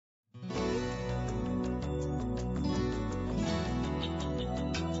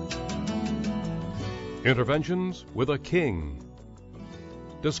Interventions with a king.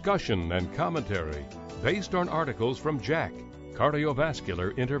 Discussion and commentary based on articles from Jack,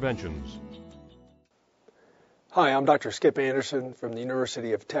 Cardiovascular Interventions. Hi, I'm Dr. Skip Anderson from the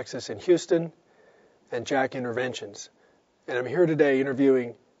University of Texas in Houston and Jack Interventions. And I'm here today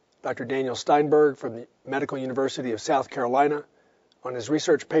interviewing Dr. Daniel Steinberg from the Medical University of South Carolina on his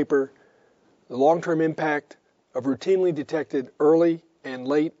research paper, The Long-Term Impact of Routinely Detected Early and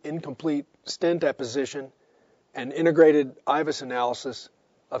Late Incomplete Stent Apposition and Integrated IVUS Analysis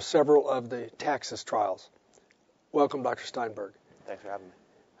of Several of the Taxus Trials. Welcome, Dr. Steinberg. Thanks for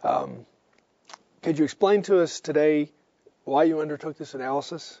having me. Could you explain to us today why you undertook this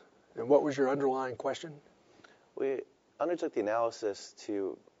analysis and what was your underlying question? We undertook the analysis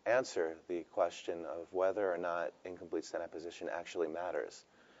to answer the question of whether or not incomplete stent apposition actually matters.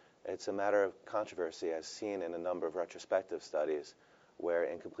 It's a matter of controversy as seen in a number of retrospective studies where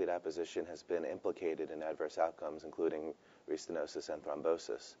incomplete apposition has been implicated in adverse outcomes, including restenosis and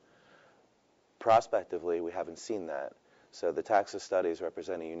thrombosis. Prospectively, we haven't seen that. So the Taxus studies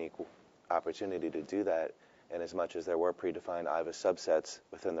represent a unique opportunity to do that in as much as there were predefined IVUS subsets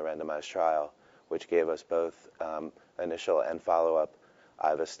within the randomized trial, which gave us both initial and follow-up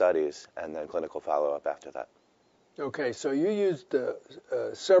IVUS studies and then clinical follow-up after that. Okay, so you used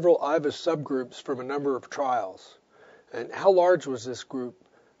several IVUS subgroups from a number of trials. And how large was this group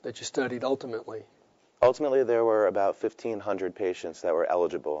that you studied ultimately? Ultimately, there were about 1,500 patients that were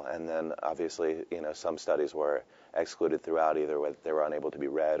eligible, and then obviously, some studies were excluded throughout, either they were unable to be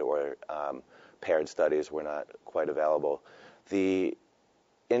read or paired studies were not quite available. The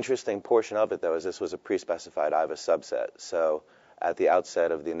interesting portion of it, though, is this was a pre-specified IVUS subset. So at the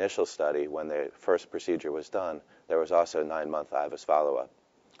outset of the initial study, when the first procedure was done, there was also 9-month IVUS follow-up.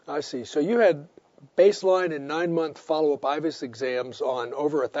 I see. So you had baseline and 9-month follow-up IVUS exams on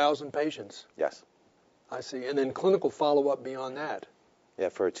over 1,000 patients? Yes. I see. And then clinical follow-up beyond that? Yeah,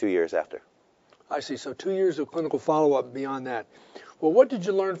 for 2 years after. I see. So 2 years of clinical follow-up beyond that. Well, what did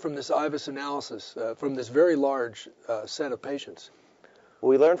you learn from this IVUS analysis, from this very large set of patients?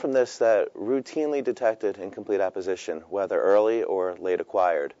 We learned from this that routinely detected incomplete apposition, whether early or late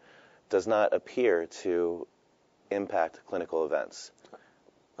acquired, does not appear to impact clinical events.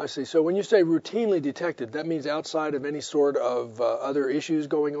 I see. So when you say routinely detected, that means outside of any sort of other issues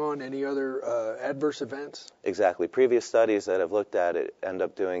going on, any other adverse events? Exactly. Previous studies that have looked at it end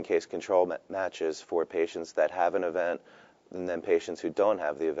up doing case control matches for patients that have an event and then patients who don't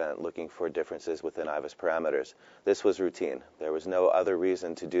have the event, looking for differences within IVUS parameters. This was routine. There was no other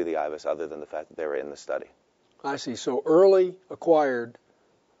reason to do the IVUS other than the fact that they were in the study. I see. So early acquired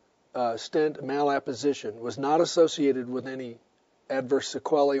stent malapposition was not associated with any adverse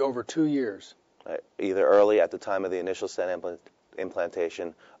sequelae over 2 years. Either early at the time of the initial stent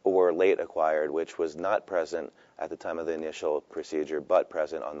implantation or late acquired, which was not present at the time of the initial procedure but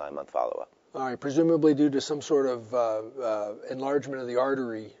present on 9-month follow-up. All right, presumably due to some sort of enlargement of the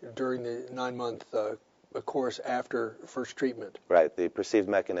artery during the 9-month course after first treatment. Right. The perceived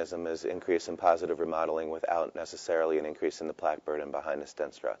mechanism is increase in positive remodeling without necessarily an increase in the plaque burden behind the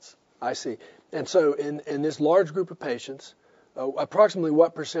stent struts. I see. And so in this large group of patients, approximately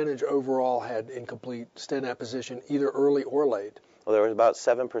what percentage overall had incomplete stent apposition, either early or late? Well, there was about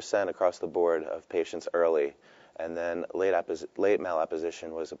 7% across the board of patients early, and then late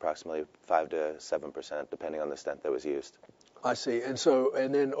malapposition was approximately 5 to 7%, depending on the stent that was used. I see. And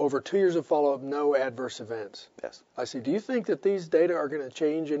then over 2 years of follow-up, no adverse events? Yes. I see. Do you think that these data are going to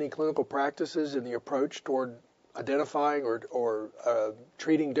change any clinical practices in the approach toward identifying or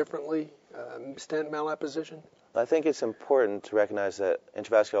treating differently stent malapposition? I think it's important to recognize that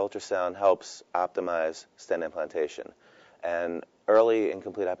intravascular ultrasound helps optimize stent implantation. And early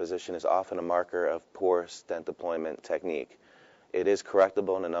incomplete apposition is often a marker of poor stent deployment technique. It is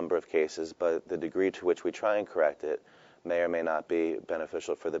correctable in a number of cases, but the degree to which we try and correct it may or may not be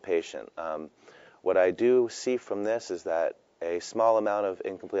beneficial for the patient. What I do see from this is that a small amount of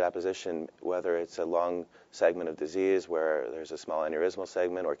incomplete apposition, whether it's a long segment of disease where there's a small aneurysmal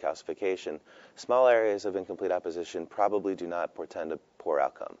segment or calcification, small areas of incomplete apposition probably do not portend a poor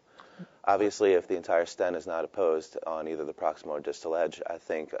outcome. Obviously, if the entire stent is not opposed on either the proximal or distal edge, I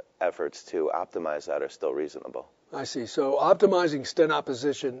think efforts to optimize that are still reasonable. I see. So optimizing stent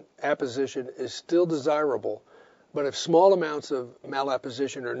apposition is still desirable, but if small amounts of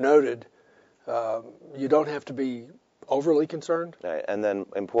malapposition are noted, you don't have to be overly concerned? Right. And then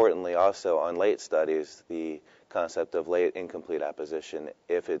importantly also on late studies, the concept of late incomplete apposition,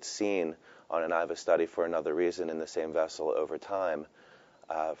 if it's seen on an IVUS study for another reason in the same vessel over time,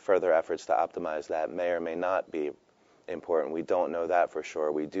 further efforts to optimize that may or may not be important. We don't know that for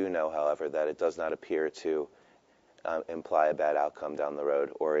sure. We do know, however, that it does not appear to imply a bad outcome down the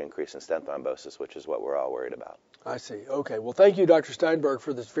road or increase in stent thrombosis, which is what we're all worried about. I see. Okay. Well, thank you, Dr. Steinberg,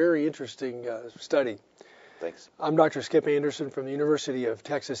 for this very interesting study. Thanks. I'm Dr. Skip Anderson from the University of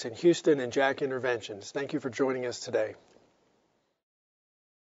Texas in Houston and Jack Interventions. Thank you for joining us today.